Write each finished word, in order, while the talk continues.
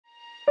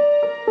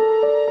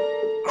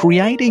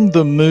creating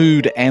the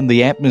mood and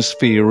the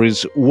atmosphere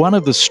is one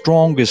of the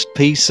strongest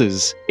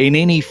pieces in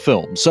any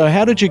film. So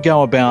how did you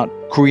go about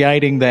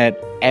creating that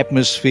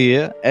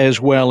atmosphere as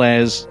well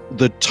as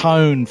the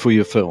tone for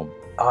your film?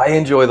 I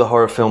enjoy the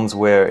horror films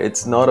where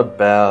it's not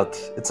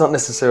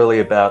necessarily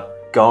about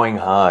going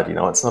hard,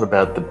 it's not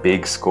about the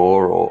big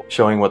score or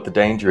showing what the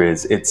danger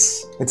is.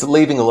 It's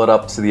leaving a lot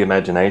up to the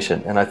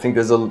imagination. And I think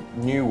there's a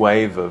new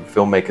wave of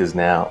filmmakers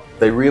now.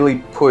 They really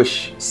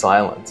push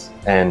silence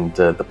and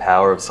the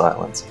power of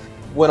silence.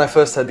 When I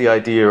first had the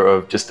idea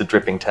of just a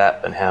dripping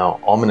tap and how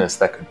ominous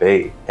that could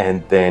be,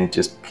 and then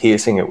just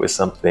piercing it with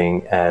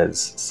something as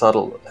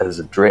subtle as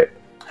a drip,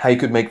 how you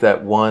could make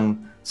that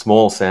one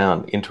small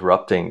sound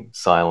interrupting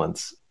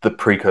silence the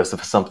precursor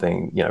for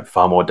something,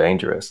 far more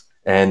dangerous.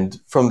 And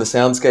from the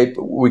soundscape,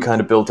 we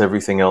kind of built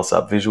everything else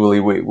up.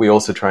 Visually, we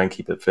also try and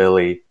keep it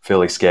fairly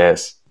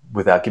scarce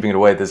without giving it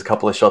away. There's a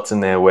couple of shots in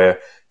there where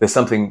there's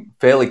something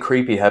fairly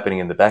creepy happening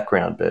in the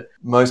background, but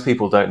most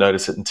people don't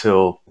notice it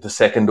until the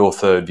second or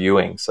third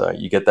viewing. So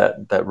you get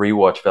that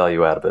rewatch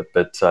value out of it.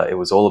 But it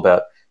was all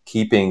about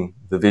keeping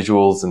the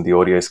visuals and the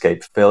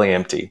audioscape fairly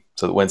empty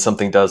so that when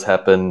something does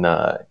happen,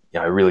 it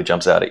really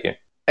jumps out at you.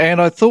 And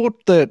I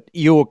thought that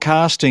your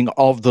casting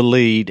of the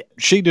lead,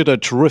 she did a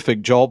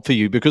terrific job for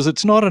you because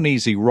it's not an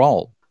easy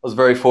role. I was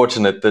very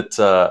fortunate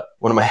that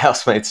one of my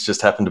housemates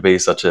just happened to be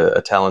such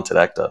a talented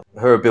actor.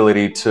 Her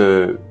ability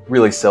to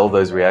really sell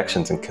those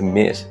reactions and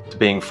commit to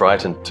being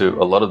frightened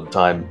to a lot of the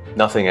time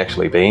nothing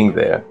actually being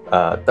there,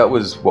 that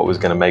was what was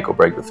going to make or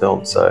break the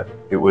film. So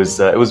it was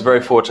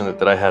very fortunate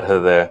that I had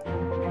her there.